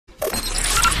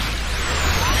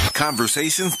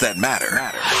Conversations that matter.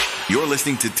 You're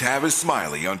listening to Tavis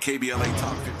Smiley on KBLA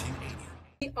Talk 1580.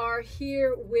 We are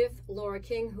here with Lora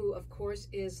King, who, of course,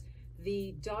 is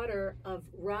the daughter of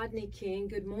Rodney King.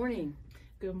 Good morning.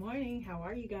 Good morning. How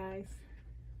are you guys?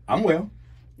 I'm well.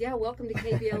 Yeah, welcome to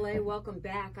KBLA. Welcome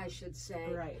back, I should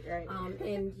say. Right.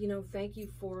 And, thank you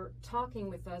for talking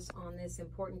with us on this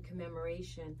important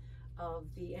commemoration of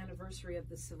the anniversary of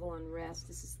the civil unrest.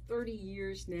 This is 30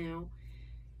 years now.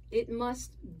 It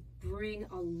must bring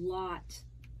a lot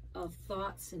of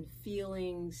thoughts and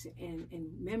feelings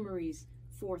and memories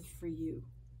forth for you.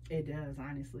 It does,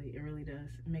 honestly. It really does.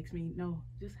 It makes me know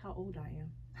just how old I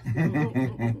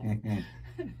am.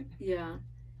 Yeah.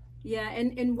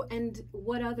 And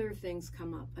what other things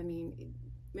come up? I mean,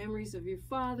 memories of your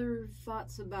father,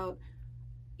 thoughts about,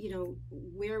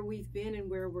 where we've been and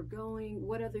where we're going.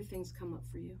 What other things come up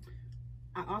for you?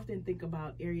 I often think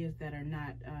about areas that are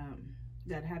not,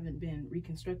 that haven't been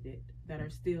reconstructed, that are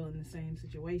still in the same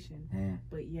situation,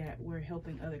 but yet we're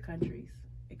helping other countries.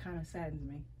 It kind of saddens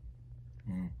me.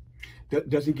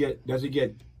 Does it get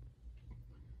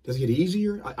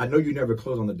easier? I know you never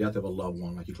close on the death of a loved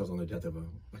one like you close on the death of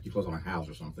you close on a house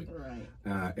or something. Right.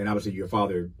 And obviously your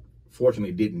father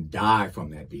fortunately didn't die from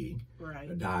that beating.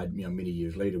 Right. Died, many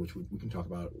years later, which we can talk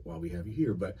about while we have you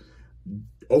here. But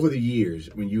over the years,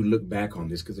 when you look back on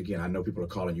this, because again, I know people are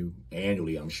calling you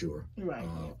annually, I'm sure, right,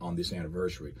 on this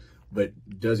anniversary. But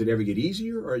does it ever get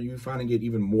easier, or are you finding it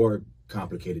even more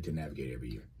complicated to navigate every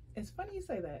year? It's funny you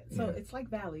say that. So it's like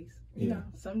valleys. You know,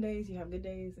 some days you have good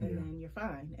days and then you're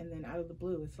fine. And then out of the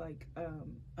blue, it's like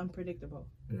unpredictable.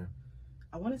 Yeah.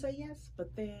 I want to say yes,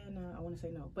 but then I want to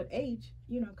say no. But age,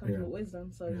 comes with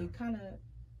wisdom. So you kind of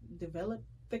develop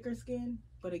thicker skin.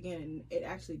 But again, it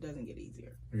actually doesn't get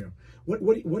easier. Yeah. What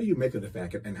do you make of the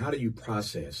fact, and how do you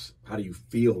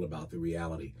feel about the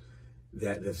reality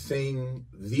that the thing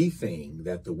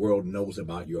that the world knows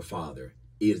about your father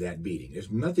is that beating? There's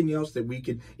nothing else that we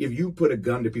could. If you put a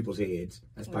gun to people's heads,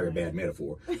 that's probably a bad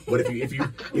metaphor. But if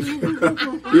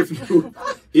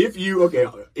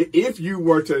you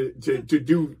were to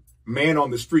do man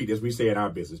on the street, as we say in our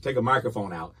business, take a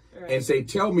microphone out and say,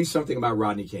 "Tell me something about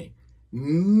Rodney King."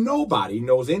 Nobody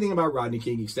knows anything about Rodney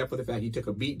King except for the fact he took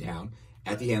a beat down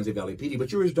at the hands of LAPD.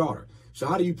 But you're his daughter, so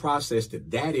how do you process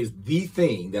that is the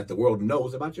thing that the world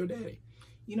knows about your daddy?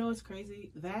 It's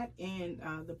crazy. That and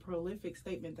the prolific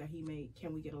statement that he made,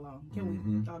 can we get along?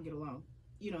 Can we all get along?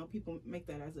 People make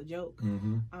that as a joke.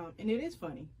 And it is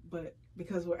funny, but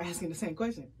because we're asking the same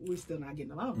question, we're still not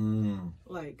getting along.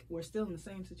 Like, we're still in the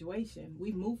same situation.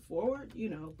 We've moved forward,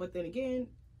 but then again,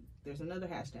 there's another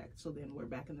hashtag. So then we're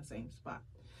back in the same spot.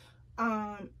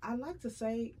 I like to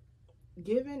say,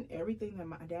 given everything that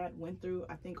my dad went through,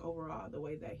 I think overall the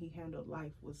way that he handled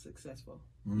life was successful.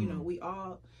 We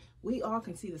all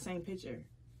can see the same picture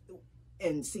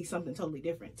and see something totally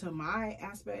different. To my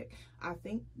aspect, I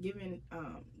think given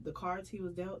the cards he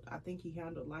was dealt, I think he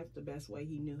handled life the best way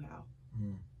he knew how.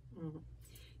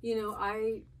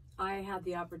 I had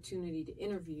the opportunity to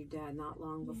interview Dad not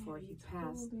long before he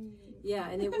passed. Yeah,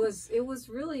 and it was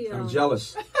really. I'm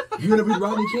jealous. You interviewed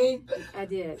Rodney King? I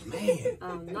did.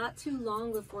 Man. Not too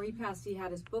long before he passed, he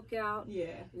had his book out.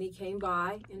 Yeah. And he came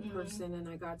by in person, and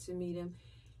I got to meet him.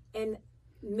 And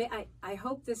I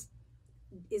hope this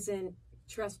isn't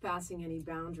trespassing any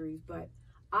boundaries, but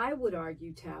I would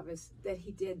argue, Tavis, that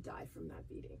he did die from that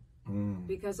beating.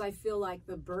 Because I feel like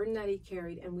the burden that he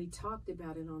carried, and we talked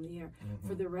about it on the air,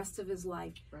 for the rest of his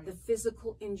life, the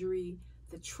physical injury,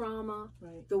 the trauma,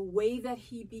 the way that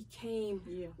he became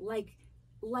like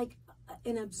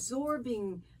an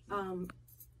absorbing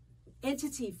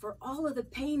entity for all of the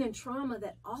pain and trauma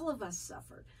that all of us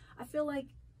suffered. I feel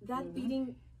like that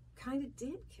beating kind of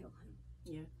did kill him.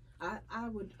 Yeah, I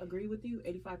would agree with you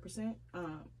 85%.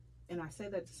 And I say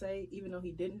that to say, even though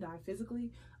he didn't die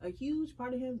physically, a huge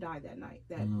part of him died that night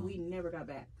that we never got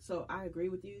back. So I agree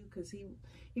with you, because he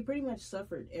pretty much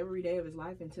suffered every day of his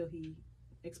life until he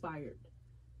expired.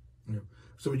 Yeah.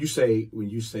 So when you say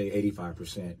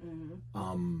 85%,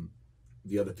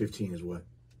 the other 15 is what?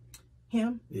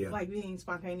 Him, like being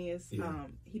spontaneous.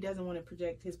 He doesn't want to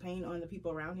project his pain on the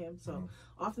people around him. So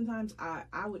oftentimes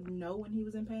I would know when he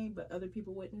was in pain, but other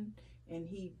people wouldn't. And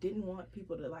he didn't want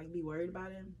people to be worried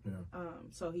about him.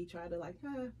 So he tried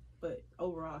to but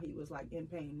overall he was in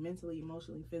pain, mentally,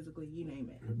 emotionally, physically, you name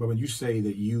it. But when you say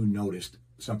that you noticed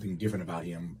something different about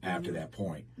him after that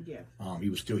point, he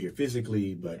was still here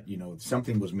physically, but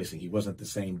something was missing. He wasn't the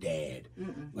same dad.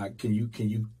 Can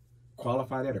you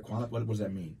qualify that, or what does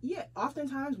that mean? Yeah,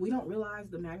 oftentimes we don't realize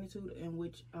the magnitude in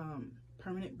which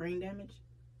permanent brain damage,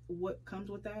 what comes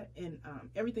with that, and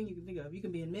everything you can think of. You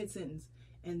can be in mid-sentence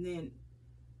and then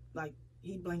like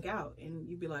he'd blank out, and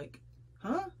you'd be like,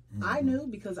 huh? I knew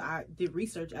because I did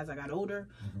research as I got older,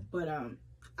 but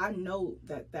I know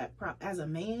that as a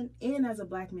man and as a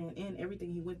black man and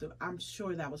everything he went through, I'm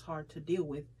sure that was hard to deal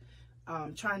with,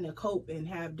 trying to cope and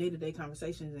have day-to-day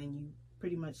conversations, and you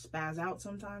pretty much spaz out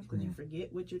sometimes because you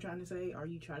forget what you're trying to say, or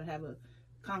you try to have a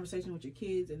conversation with your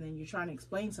kids and then you're trying to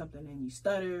explain something and you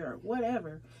stutter or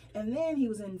whatever. And then he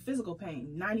was in physical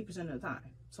pain 90% of the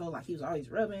time, so like he was always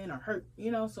rubbing or hurt, you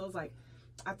know. So it's like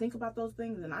I think about those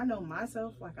things, and I know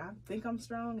myself, like I think I'm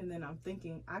strong, and then I'm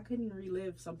thinking I couldn't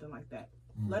relive something like that,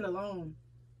 let alone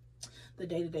the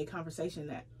day-to-day conversation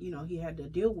that, you know, he had to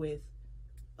deal with,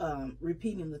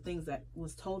 repeating the things that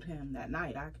was told him that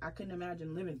night. I couldn't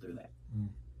imagine living through that.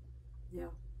 Yeah.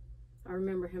 I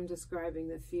remember him describing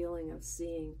the feeling of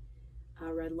seeing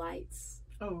red lights.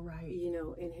 Oh, right. You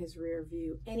know, in his rear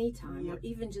view anytime, or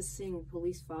even just seeing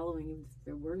police following him if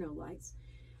there were no lights.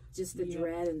 Just the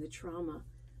dread and the trauma.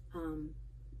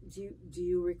 Do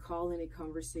you recall any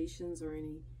conversations or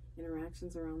any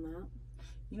interactions around that?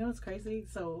 You know, it's crazy.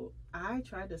 So I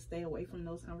tried to stay away from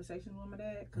those conversations with my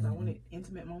dad because I wanted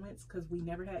intimate moments, because we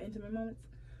never had intimate moments.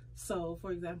 So,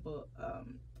 for example,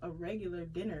 a regular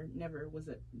dinner never was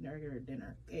a regular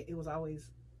dinner. It was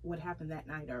always what happened that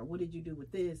night, or what did you do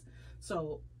with this?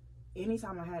 So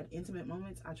anytime I had intimate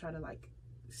moments, I try to like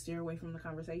steer away from the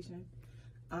conversation.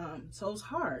 So it was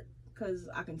hard because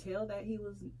I can tell that he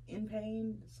was in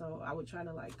pain. So I would try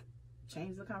to like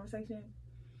change the conversation.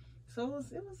 So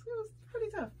it was pretty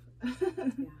tough.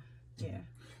 Yeah.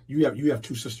 You have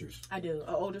two sisters. I do,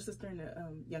 an older sister and a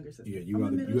younger sister. Yeah, you are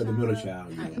the middle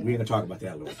child. We ain't gonna talk about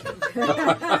that, Lord.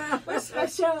 We're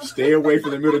special. Stay away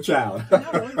from the middle child. No,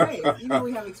 we're great. You know,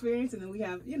 we have experience, and then we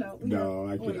have, you know.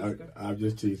 I'm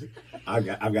just teasing. I've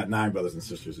got 9 brothers and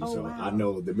sisters, and so I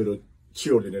know the middle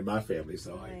children in my family.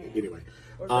 So anyway,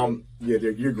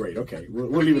 you're great. Okay, we'll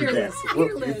leave it at that.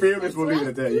 You fearless. We'll leave it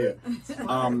at that.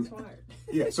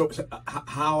 Yeah. So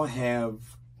how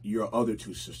have your other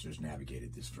 2 sisters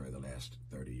navigated this for the last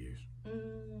 30 years?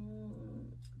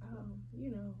 You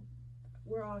know,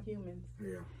 we're all humans.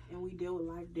 Yeah. And we deal with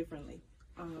life differently.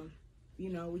 You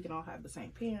know, we can all have the same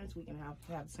parents. We can have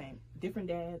the same different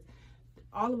dads.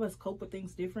 All of us cope with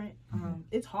things different.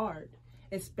 It's hard,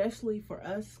 especially for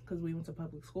us, because we went to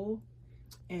public school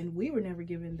and we were never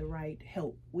given the right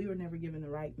help. We were never given the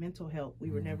right mental help.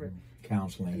 We were never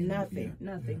counseling. Nothing.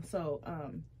 Yeah. So,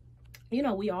 you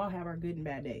know, we all have our good and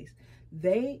bad days.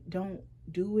 They don't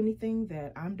do anything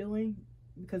that I'm doing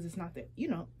because it's not that, you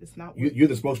know, it's not. You're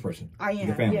the spokesperson. I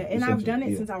am. Family, yeah. And I've done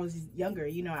it since I was younger.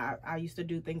 You know, I used to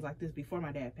do things like this before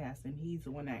my dad passed, and he's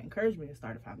the one that encouraged me to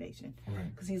start a foundation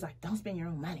because he's like, don't spend your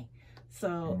own money.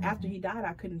 So after he died,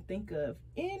 I couldn't think of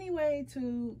any way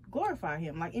to glorify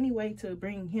him, like any way to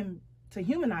bring him, to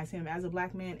humanize him as a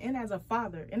black man and as a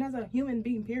father and as a human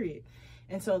being, period.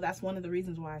 And so that's one of the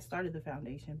reasons why I started the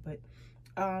foundation. But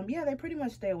yeah, they pretty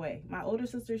much stay away. My older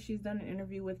sister, she's done an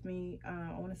interview with me,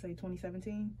 I want to say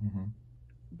 2017.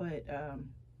 But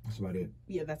that's about it.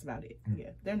 Yeah, that's about it.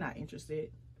 Yeah, they're not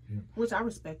interested, which I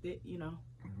respect it, you know.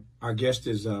 Our guest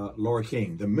is Lora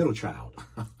King, the middle child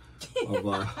of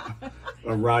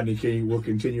Rodney King. We'll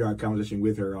continue our conversation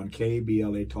with her on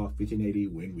KBLA Talk 1580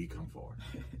 when we come forward.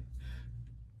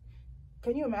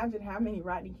 Can you imagine how many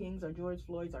Rodney Kings or George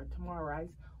Floyds or Tamar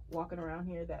Rice walking around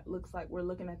here that looks like we're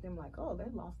looking at them like, oh, they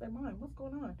lost their mind. What's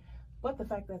going on? But the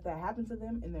fact that happened to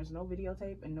them and there's no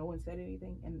videotape and no one said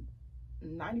anything, and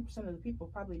 90% of the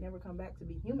people probably never come back to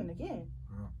be human again.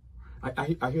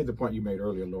 I hear the point you made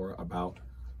earlier, Lora, about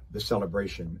the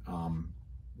celebration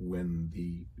when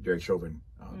the Derek Chauvin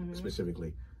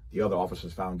specifically, the other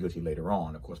officers found guilty later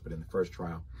on, of course, but in the first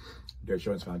trial, Derek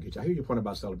Chauvin's found guilty. I hear your point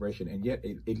about celebration, and yet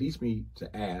it leads me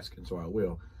to ask, and so I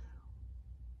will.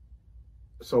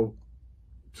 So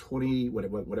 20,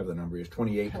 whatever the number is,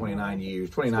 28, 29 years,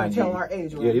 29 years. Tell our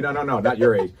age, right? Yeah, no, not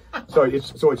your age. So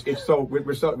we're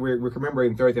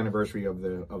commemorating the 30th anniversary of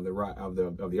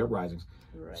the uprisings,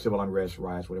 civil unrest,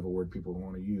 riots, whatever word people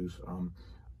want to use.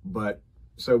 But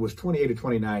so it was 28 to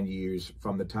 29 years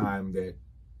from the time that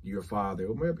your father,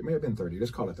 it may have been 30, let's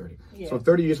call it 30. Yeah. So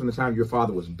 30 years from the time your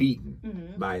father was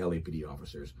beaten by LAPD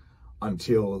officers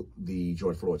until the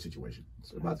George Floyd situation.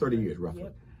 So about 30 years roughly.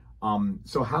 Yep.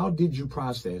 So how did you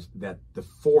process that the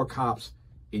 4 cops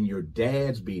in your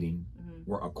dad's beating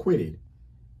were acquitted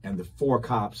and the 4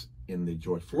 cops in the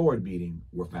George Floyd beating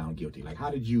were found guilty? Like,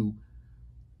 how did you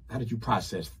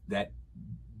process that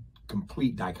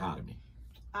complete dichotomy?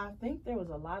 I think there was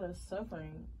a lot of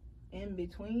suffering in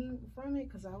between from it,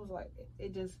 because I was like,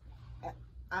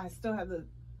 I still have the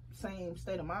same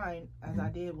state of mind as I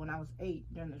did when I was 8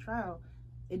 during the trial.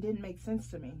 it didn't make sense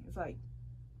to me. It's like,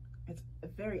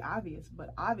 it's very obvious,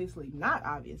 but obviously not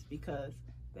obvious, because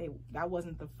that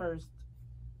wasn't the first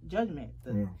judgment.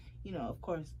 You know, of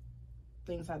course,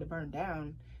 things had to burn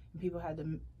down, and people had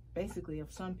to basically,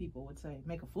 if some people would say,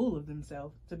 make a fool of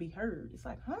themselves to be heard. It's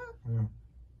like, huh? Yeah.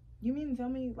 You mean to tell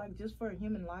me, like, just for a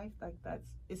human life, like,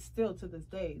 it's still to this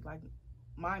day, like,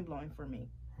 mind-blowing for me.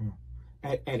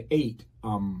 At 8,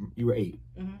 you were 8.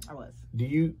 I was. Do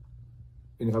you,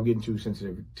 and if I'm getting too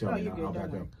sensitive, tell me, I'll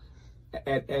back up.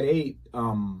 At 8,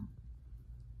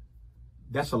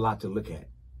 that's a lot to look at.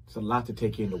 It's a lot to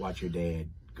take in to watch your dad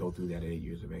go through that at 8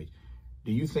 years of age.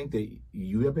 Do you think that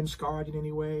you have been scarred in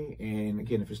any way? And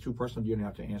again, if it's too personal, you don't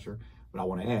have to answer, but I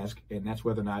want to ask, and that's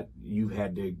whether or not you've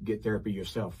had to get therapy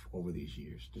yourself over these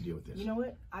years to deal with this. You know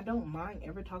what? I don't mind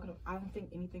ever talking. I don't think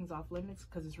anything's off limits,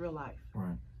 because it's real life.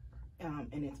 Right.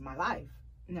 And it's my life.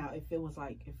 Now, if it was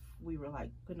like, if we were like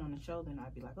putting on a show, then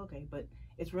I'd be like, okay, but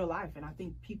it's real life, and I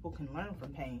think people can learn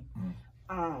from pain.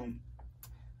 I'm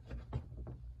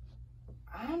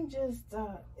just,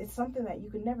 it's something that you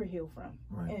can never heal from.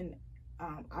 Right. And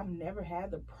I've never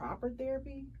had the proper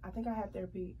therapy. I think I had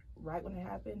therapy right when it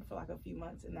happened for like a few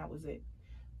months, and that was it.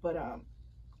 But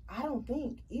I don't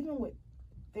think, even with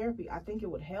therapy, I think it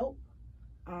would help.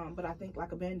 But I think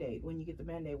like a Band-Aid, when you get the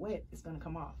Band-Aid wet, it's going to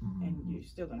come off, and you're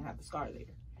still going to have the scar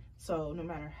there. So no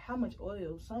matter how much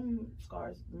oil, some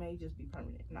scars may just be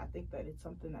permanent. And I think that it's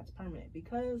something that's permanent,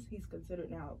 because he's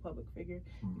considered now a public figure,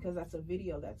 because that's a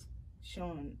video that's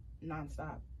shown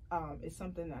nonstop. It's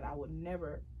something that I would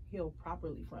never heal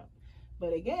properly from.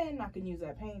 But again, I can use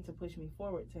that pain to push me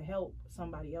forward to help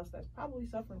somebody else that's probably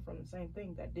suffering from the same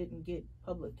thing, that didn't get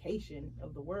publication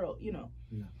of the world, you know,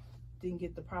 didn't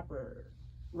get the proper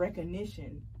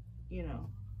recognition, you know,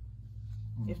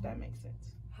 if that makes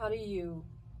sense. How do you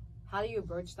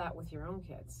broach that with your own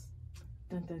kids?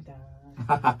 Dun, dun,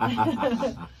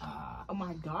 dun.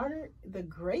 My daughter, the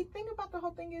great thing about the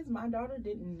whole thing is my daughter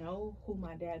didn't know who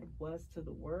my dad was to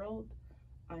the world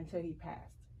until he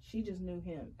passed. She just knew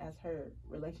him as her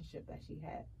relationship that she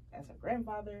had as her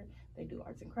grandfather. They do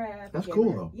arts and crafts. That's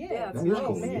cool, though. Yeah, that is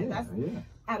cool. Man, that's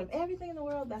out of everything in the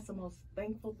world, that's the most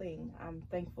thankful thing I'm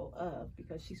thankful of,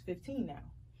 because she's 15 now.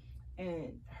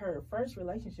 And her first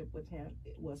relationship with him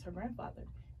was her grandfather.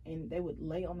 And they would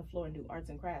lay on the floor and do arts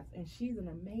and crafts. And she's an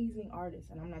amazing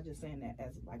artist. And I'm not just saying that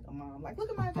as like a mom, like,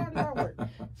 look at my daughter's artwork.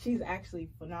 She's actually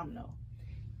phenomenal.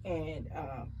 And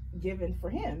given for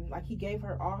him, like, he gave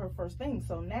her all her first things.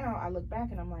 So now I look back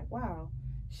and I'm like, wow,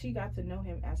 she got to know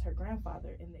him as her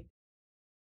grandfather. And they